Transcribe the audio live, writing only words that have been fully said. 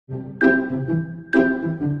Hello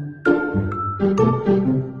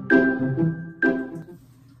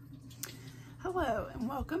and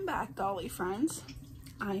welcome back, Dolly friends.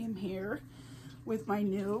 I am here with my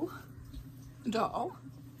new doll.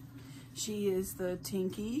 She is the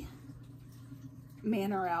Tinky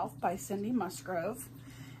Manor Elf by Cindy Musgrove,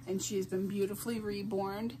 and she's been beautifully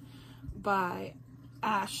reborn by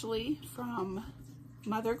Ashley from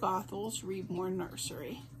Mother Gothel's Reborn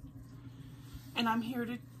Nursery. And I'm here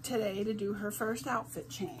today to do her first outfit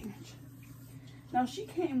change. Now, she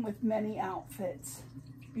came with many outfits,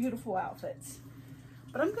 beautiful outfits,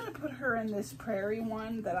 but I'm going to put her in this prairie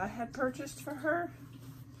one that I had purchased for her.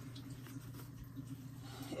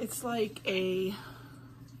 It's like a,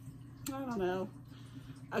 I don't know,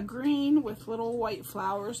 a green with little white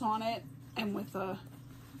flowers on it and with a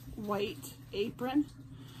white apron.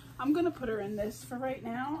 I'm going to put her in this for right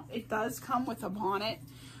now. It does come with a bonnet,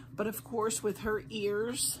 but of course with her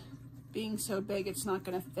ears being so big, it's not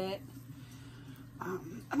going to fit. I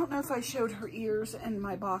don't know if I showed her ears in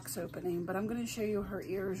my box opening, but I'm going to show you her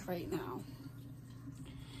ears right now.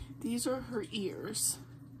 These are her ears.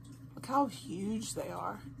 Look how huge they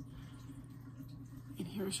are. And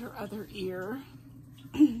here's her other ear.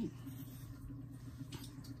 Okay.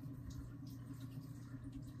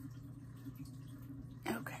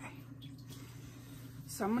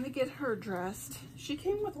 So I'm going to get her dressed. She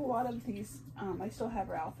came with a lot of these. I still have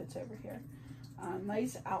her outfits over here.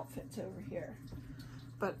 Nice outfits over here.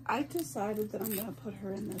 But I decided that I'm going to put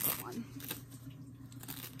her in this one.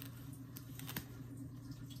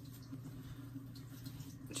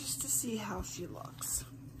 Just to see how she looks.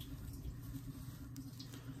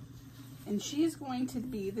 And she is going to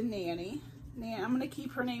be the nanny. I'm going to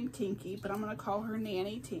keep her name Tinky, but I'm going to call her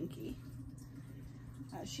Nanny Tinky.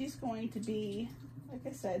 She's going to be, like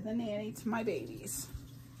I said, the nanny to my babies,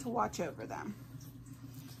 to watch over them.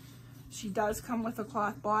 She does come with a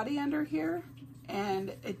cloth body under here,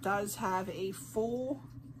 and it does have a full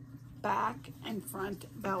back and front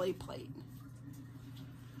belly plate.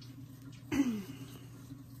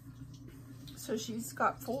 So she's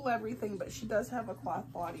got full everything, but she does have a cloth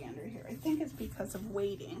body under here. I think it's because of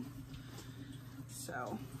weighting.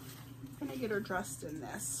 So I'm gonna get her dressed in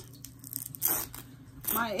this.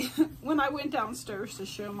 When I went downstairs to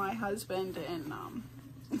show my husband and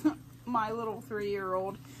my little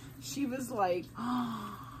 3-year-old, she was like,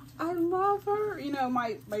 oh, I love her. You know,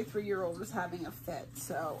 my 3-year-old was having a fit.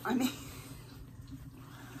 So, I mean,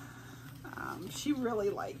 she really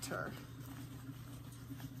liked her.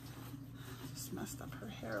 Just messed up her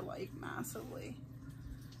hair like massively.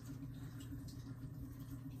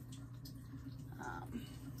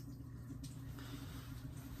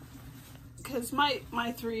 Because my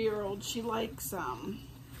 3-year-old, she likes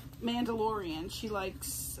Mandalorian. She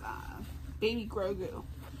likes Baby Grogu.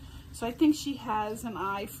 So I think she has an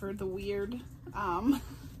eye for the weird,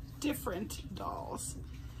 different dolls.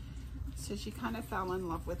 So she kind of fell in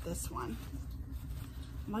love with this one.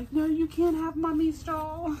 I'm like, no, you can't have Mommy's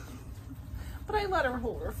doll. But I let her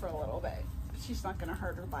hold her for a little bit. She's not going to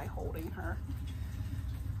hurt her by holding her.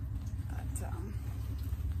 But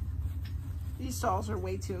these dolls are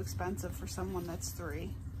way too expensive for someone that's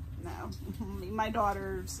 3. No. My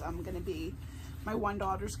daughter's my one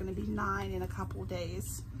daughter's going to be 9 in a couple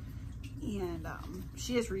days. And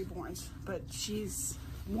she is reborns, but she's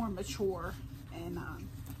more mature and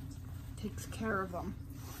takes care of them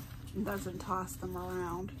and doesn't toss them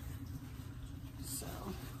around. So,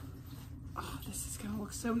 oh, this is going to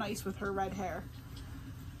look so nice with her red hair.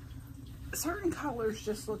 Certain colors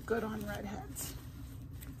just look good on redheads.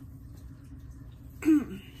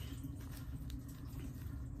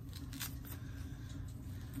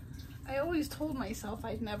 I always told myself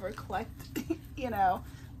I'd never collect, you know,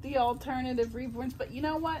 the alternative reborns, but you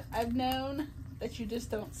know what? I've known that you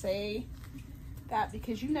just don't say that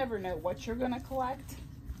because you never know what you're going to collect.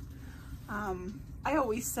 I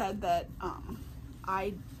always said that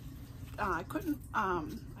I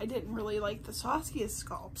didn't really like the Saskia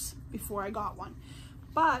sculpts before I got one,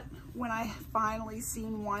 but when I finally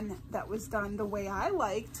seen one that was done the way I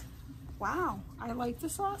liked, wow, I like the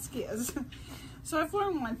Saskias. So I've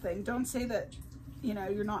learned one thing: don't say that, you know,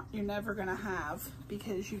 you're never gonna have,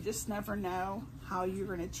 because you just never know how you're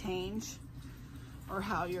gonna change or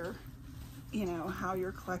how your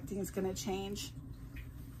collecting is gonna change.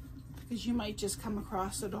 Because you might just come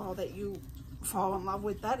across a doll that you fall in love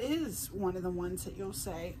with. That is one of the ones that you'll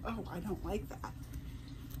say, oh, I don't like that.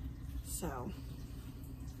 So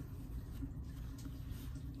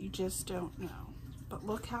you just don't know. But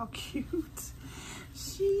look how cute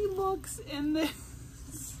she looks in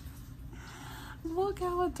this. Look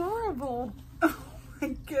how adorable. Oh my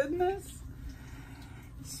goodness.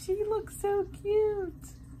 She looks so cute.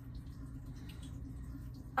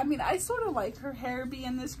 I mean, I sort of like her hair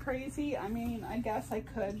being this crazy. I mean, I guess I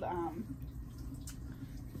could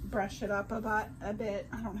brush it up a bit.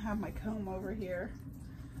 I don't have my comb over here.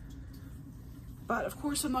 But of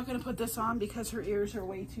course I'm not going to put this on because her ears are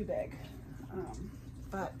way too big.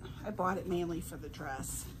 But I bought it mainly for the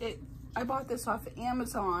dress. I bought this off of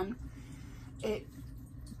Amazon.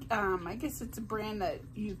 I guess it's a brand that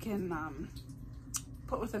you can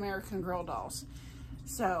put with American Girl dolls.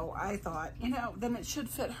 So I thought, you know, then it should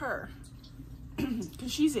fit her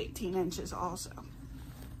because she's 18 inches also.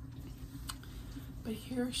 But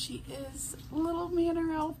here she is, little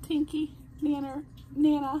Manor Elf Tinky,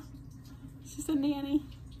 Nana. She's a nanny.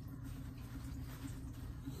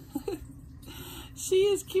 She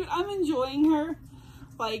is cute. I'm enjoying her.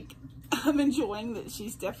 Like, I'm enjoying that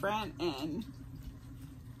she's different and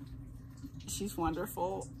she's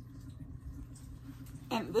wonderful.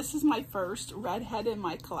 And this is my first redhead in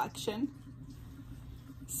my collection.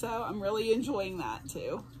 So I'm really enjoying that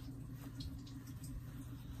too.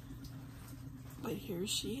 But here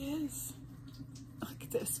she is. Look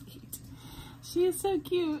at this feet. She is so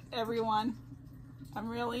cute, everyone. I'm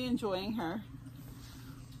really enjoying her.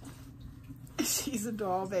 She's a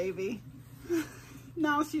doll baby.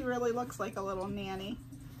 Now she really looks like a little nanny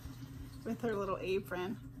with her little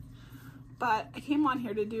apron. But I came on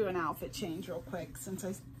here to do an outfit change real quick since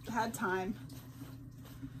I had time.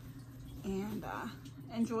 And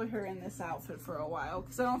enjoy her in this outfit for a while.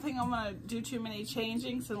 Because I don't think I'm going to do too many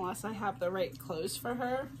changings unless I have the right clothes for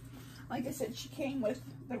her. Like I said, she came with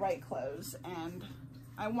the right clothes. And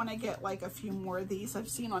I want to get like a few more of these I've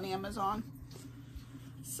seen on Amazon.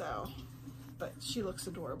 So, but she looks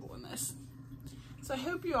adorable in this. So I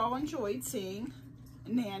hope you all enjoyed seeing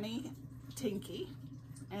Nanny Tinky.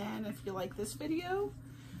 And if you like this video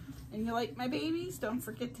and you like my babies, don't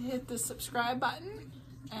forget to hit the subscribe button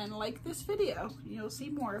and like this video. You'll see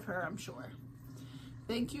more of her, I'm sure.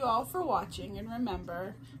 Thank you all for watching, and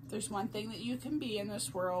remember, if there's one thing that you can be in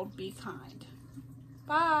this world, be kind.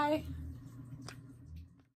 Bye.